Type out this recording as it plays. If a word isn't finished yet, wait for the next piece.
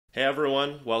Hey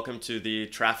everyone, welcome to the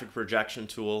traffic projection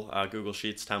tool Google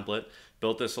Sheets template.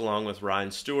 Built this along with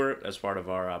Ryan Stewart as part of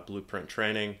our Blueprint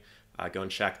training. Go and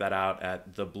check that out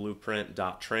at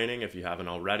theblueprint.training if you haven't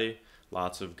already.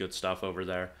 Lots of good stuff over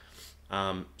there.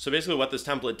 So basically what this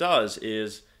template does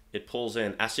is it pulls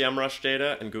in SEMrush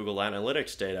data and Google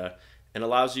Analytics data and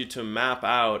allows you to map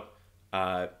out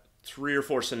 3 or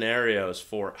 4 scenarios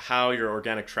for how your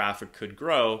organic traffic could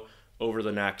grow over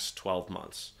the next 12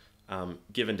 months.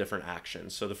 Given different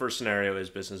actions. So the first scenario is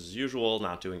business as usual,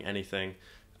 not doing anything,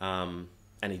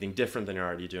 anything different than you're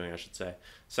already doing, I should say.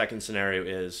 Second scenario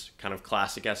is kind of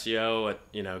classic SEO,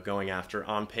 going after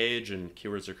on page and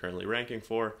keywords they're currently ranking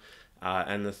for.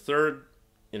 And the third,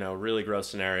 really growth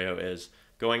scenario is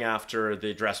going after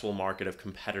the addressable market of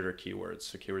competitor keywords.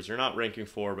 So keywords you're not ranking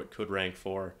for but could rank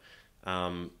for.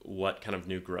 What kind of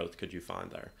new growth could you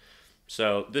find there?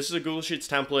 So this is a Google Sheets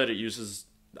template. It uses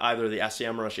either the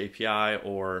SEMrush API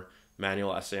or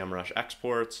manual SEMrush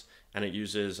exports, and it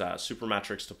uses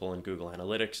Supermetrics to pull in Google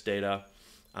Analytics data.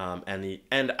 And the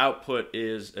end output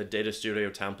is a Data Studio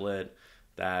template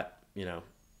that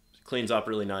cleans up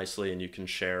really nicely, and you can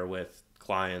share with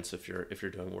clients if you're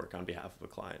doing work on behalf of a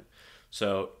client.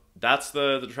 So that's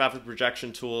the traffic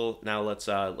projection tool. Now let's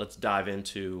dive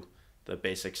into the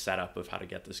basic setup of how to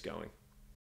get this going.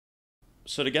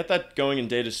 So to get that going in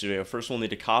Data Studio, first we'll need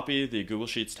to copy the Google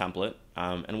Sheets template,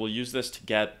 and we'll use this to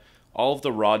get all of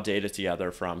the raw data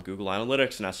together from Google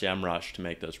Analytics and SEMrush to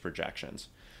make those projections.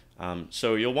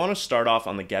 So you'll want to start off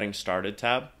on the Getting Started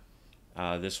tab.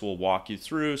 This will walk you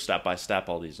through step by step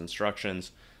all these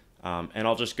instructions, and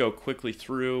I'll just go quickly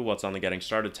through what's on the Getting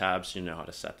Started tab so you know how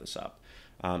to set this up.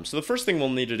 So the first thing we'll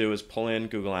need to do is pull in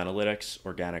Google Analytics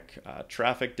organic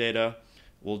traffic data.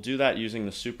 We'll do that using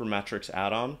the Supermetrics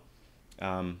add-on.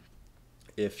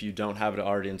 If you don't have it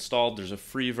already installed, there's a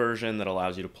free version that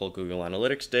allows you to pull Google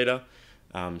Analytics data.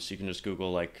 So you can just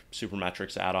Google like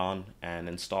Supermetrics add-on and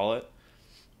install it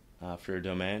for your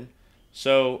domain.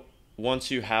 So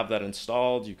once you have that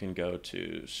installed, you can go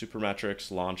to Supermetrics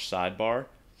launch sidebar,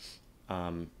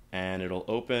 and it'll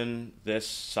open this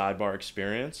sidebar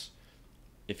experience.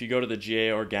 If you go to the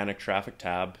GA organic traffic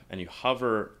tab and you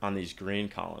hover on these green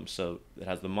columns, so it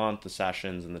has the month, the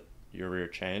sessions, and the year-over-year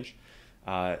change,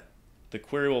 the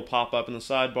query will pop up in the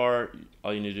sidebar.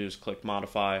 All you need to do is click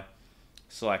modify,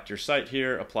 select your site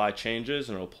here, apply changes,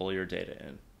 and it'll pull your data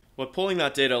in. What pulling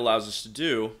that data allows us to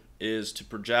do is to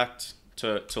project,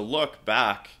 to look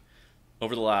back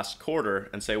over the last quarter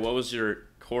and say what was your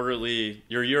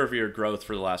year-over-year growth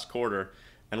for the last quarter,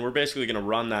 and we're basically going to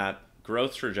run that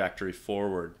growth trajectory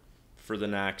forward for the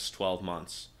next 12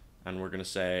 months. And we're going to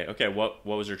say, okay, what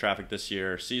was your traffic this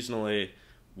year seasonally?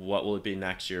 What will it be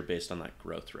next year based on that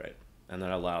growth rate? And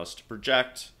that allows to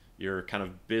project your kind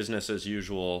of business as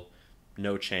usual,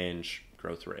 no change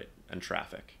growth rate and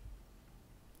traffic.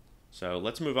 So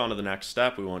let's move on to the next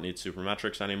step. We won't need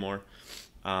Supermetrics anymore.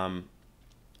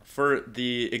 For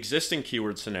the existing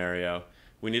keyword scenario,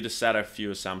 we need to set a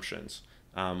few assumptions.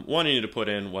 One, you need to put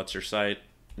in what's your site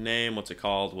name, what's it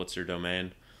called, what's your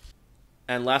domain.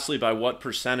 And lastly, by what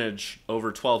percentage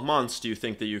over 12 months do you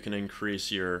think that you can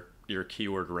increase your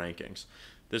keyword rankings?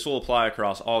 This will apply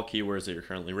across all keywords that you're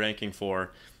currently ranking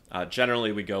for.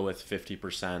 Generally, we go with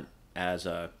 50% as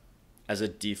a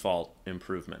default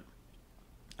improvement,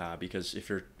 because if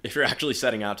you're actually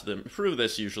setting out to improve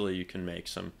this, usually you can make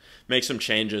some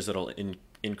changes that'll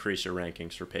increase your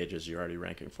rankings for pages you're already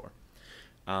ranking for.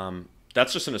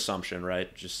 That's just an assumption,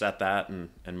 right? Just set that and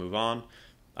move on.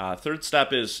 Third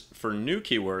step is for new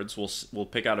keywords, we'll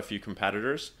pick out a few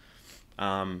competitors.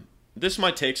 This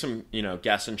might take some,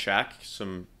 guess and check,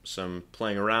 some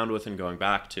playing around with and going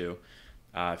back to,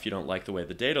 if you don't like the way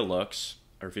the data looks,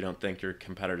 or if you don't think your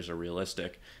competitors are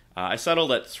realistic. I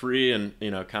settled at 3, and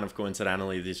kind of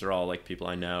coincidentally, these are all like people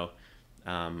I know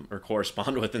or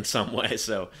correspond with in some way.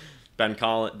 So Ben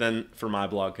Collins, then for my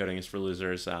blog, Coding is for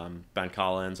Losers, Ben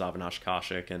Collins, Avinash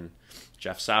Kaushik, and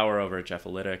Jeff Sauer over at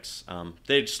Jeffalytics.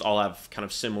 They just all have kind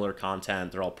of similar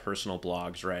content. They're all personal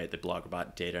blogs, right? They blog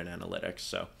about data and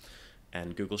analytics,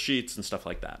 and Google Sheets and stuff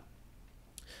like that.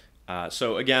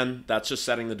 So again, that's just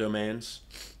setting the domains.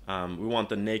 We want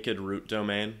the naked root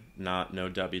domain, no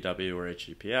www or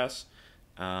HTTPS.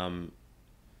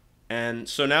 And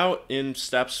so now in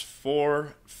steps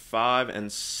 4, 5, and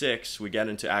 6, we get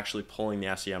into actually pulling the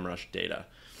SEMrush data.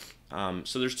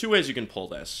 So there's 2 ways you can pull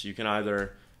this. You can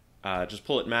either just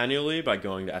pull it manually by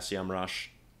going to SEMrush,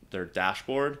 their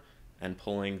dashboard, and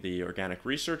pulling the organic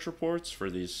research reports for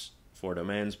these 4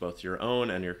 domains, both your own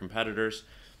and your competitors.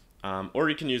 Or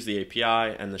you can use the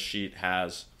API, and the sheet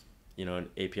has an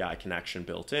API connection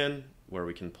built in where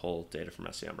we can pull data from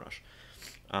SEMrush.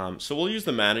 So we'll use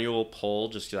the manual pull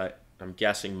just because I'm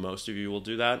guessing most of you will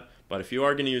do that. But if you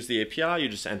are going to use the API, you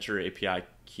just enter your API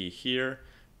key here,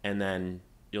 and then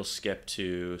you'll skip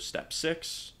to step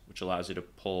 6, which allows you to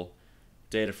pull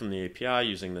data from the API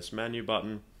using this menu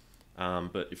button.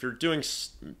 But if you're doing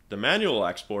the manual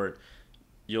export,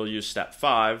 you'll use step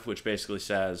 5, which basically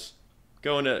says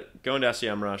go into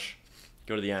SEMrush,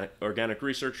 go to the organic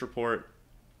research report,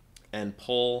 and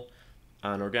pull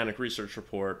an organic research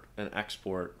report and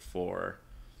export for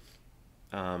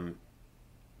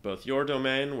both your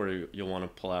domain, where you'll want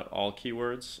to pull out all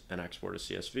keywords and export a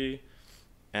CSV,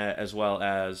 as well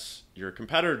as your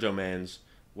competitor domains,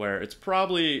 where it's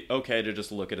probably okay to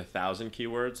just look at 1,000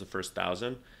 keywords, the first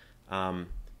 1,000,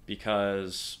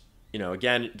 because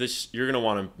again, you're going to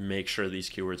want to make sure these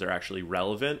keywords are actually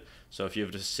relevant. So if you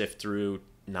have to sift through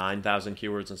 9,000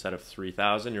 keywords instead of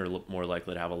 3,000, you're more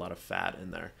likely to have a lot of fat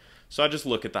in there. So I just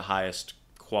look at the highest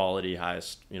quality,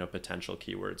 highest potential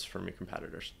keywords from your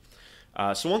competitors.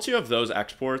 So once you have those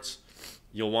exports,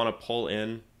 you'll want to pull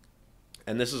in,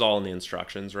 and this is all in the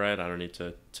instructions, right? I don't need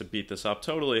to beat this up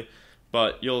totally,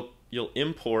 but you'll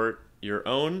import your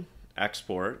own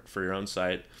export for your own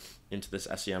site into this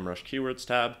SEMrush keywords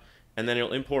tab, and then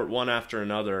you'll import one after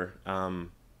another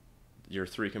your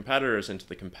 3 competitors into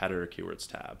the competitor keywords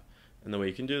tab. And the way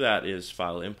you can do that is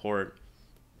file import.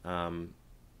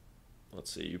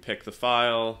 Let's see, you pick the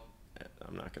file.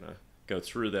 I'm not going to go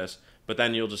through this, but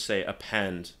then you'll just say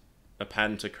append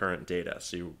to current data.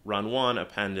 So you run one,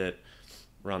 append it,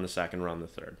 run the second, run the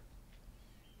third.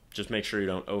 Just make sure you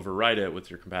don't overwrite it with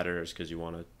your competitors, because you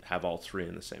want to have all 3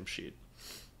 in the same sheet.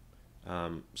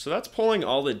 So that's pulling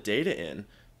all the data in.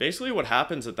 Basically what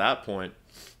happens at that point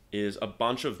is a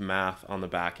bunch of math on the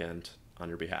back end on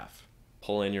your behalf.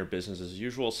 Pull in your business as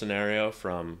usual scenario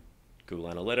from Google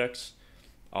Analytics.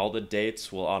 All the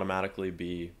dates will automatically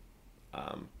be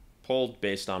pulled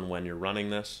based on when you're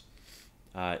running this.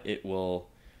 It will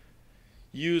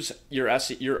use your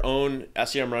own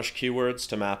SEMrush keywords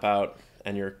to map out,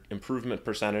 and your improvement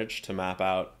percentage to map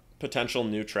out potential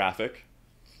new traffic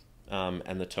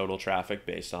and the total traffic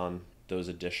based on those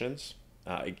additions.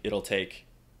 It'll take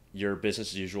your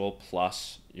business as usual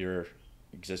plus your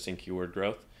existing keyword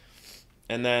growth.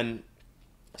 And then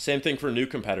same thing for new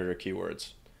competitor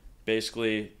keywords.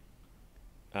 Basically,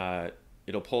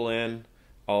 it'll pull in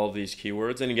all of these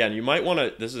keywords. And again, you might want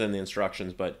to, this is in the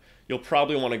instructions, but you'll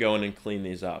probably want to go in and clean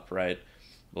these up, right?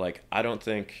 Like, I don't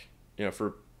think,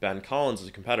 for Ben Collins as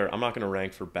a competitor, I'm not going to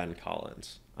rank for Ben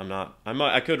Collins.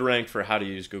 I could rank for how to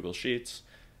use Google Sheets,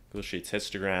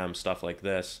 histogram, stuff like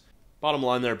this. Bottom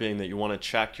line there being that you want to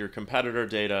check your competitor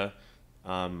data,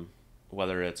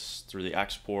 whether it's through the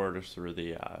export or through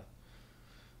the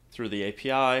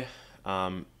API.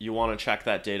 You want to check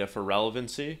that data for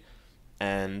relevancy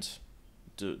and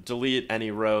delete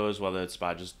any rows, whether it's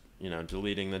by just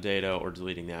deleting the data or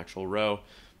deleting the actual row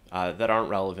that aren't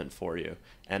relevant for you.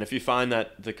 And if you find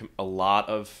that a lot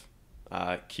of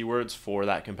keywords for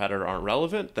that competitor aren't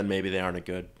relevant, then maybe they aren't a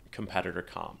good competitor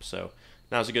comp. So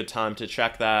now's a good time to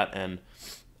check that and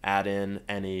add in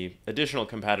any additional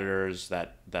competitors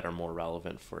that are more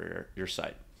relevant for your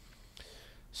site.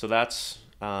 So that's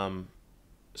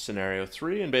scenario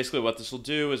 3, and basically what this will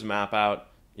do is map out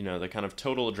the kind of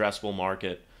total addressable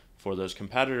market for those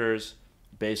competitors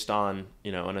based on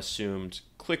an assumed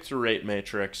click-through rate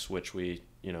matrix, which we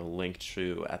linked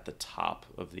to at the top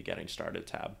of the Getting Started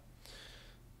tab.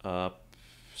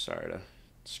 Sorry to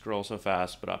scroll so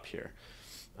fast, but up here.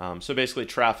 So basically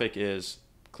traffic is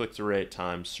click-through rate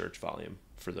times search volume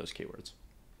for those keywords.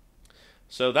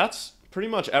 So that's pretty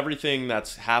much everything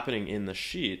that's happening in the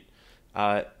sheet.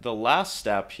 The last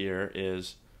step here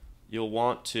is you'll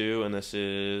want to, and this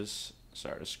is,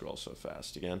 sorry to scroll so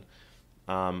fast again.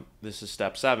 This is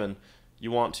step 7.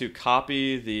 You want to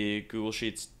copy the Google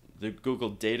Sheets, the Google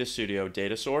Data Studio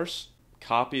data source,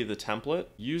 copy the template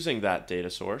using that data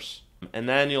source, and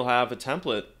then you'll have a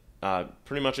template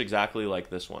pretty much exactly like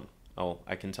this one. Oh,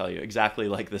 I can tell you, exactly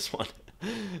like this one.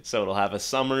 So it'll have a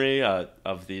summary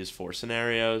of these 4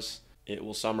 scenarios. It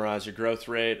will summarize your growth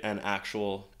rate and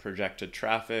actual projected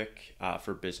traffic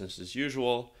for business as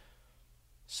usual.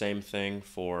 Same thing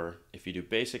for if you do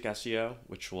basic SEO,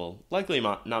 which will likely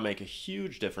not make a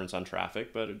huge difference on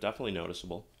traffic, but definitely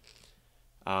noticeable.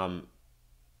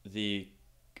 The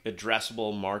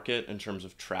addressable market in terms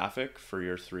of traffic for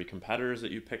your 3 competitors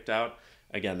that you picked out.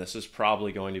 Again, this is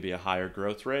probably going to be a higher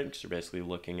growth rate because you're basically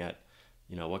looking at,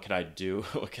 what could I do?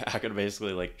 I could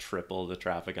basically like triple the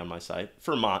traffic on my site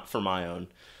for my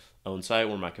own site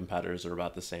where my competitors are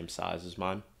about the same size as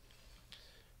mine.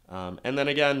 And then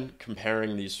again,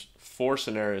 comparing these 4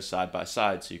 scenarios side by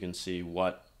side so you can see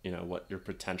what your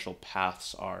potential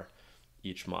paths are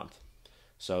each month.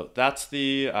 So that's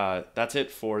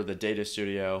it for the Data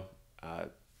Studio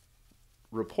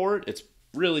report. It's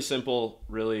really simple,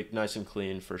 really nice and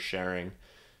clean for sharing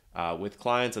with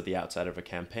clients at the outset of a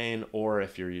campaign, or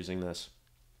if you're using this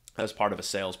as part of a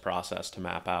sales process to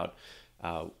map out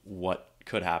what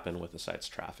could happen with the site's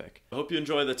traffic. I hope you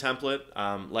enjoy the template.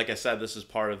 Like I said, this is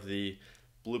part of the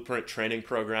Blueprint training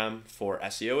program for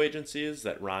SEO agencies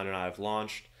that Ryan and I have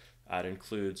launched. It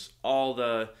includes all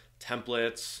the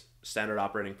templates, standard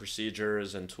operating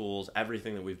procedures and tools.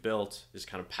 Everything that we've built is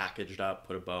kind of packaged up,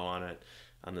 put a bow on it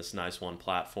on this nice one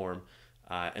platform.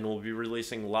 And we'll be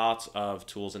releasing lots of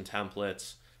tools and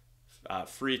templates,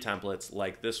 free templates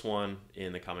like this one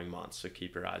in the coming months, so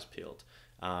keep your eyes peeled.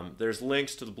 There's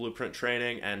links to the Blueprint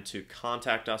training and to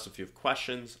contact us if you have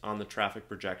questions on the traffic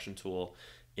projection tool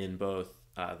in both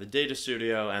the Data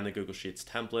Studio and the Google Sheets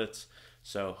templates.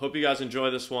 So hope you guys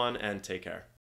enjoy this one, and take care.